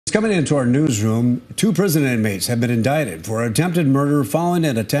Coming into our newsroom, 2 prison inmates have been indicted for attempted murder following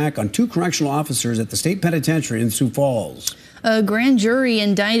an attack on 2 correctional officers at the state penitentiary in Sioux Falls. A grand jury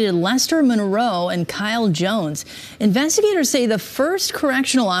indicted Lester Monroe and Kyle Jones. Investigators say the first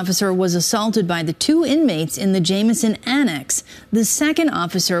correctional officer was assaulted by the 2 inmates in the Jamison Annex. The second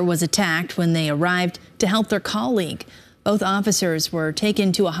officer was attacked when they arrived to help their colleague. Both officers were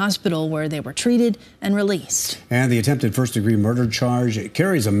taken to a hospital where they were treated and released. And the attempted first-degree murder charge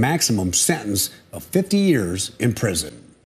carries a maximum sentence of 50 years in prison.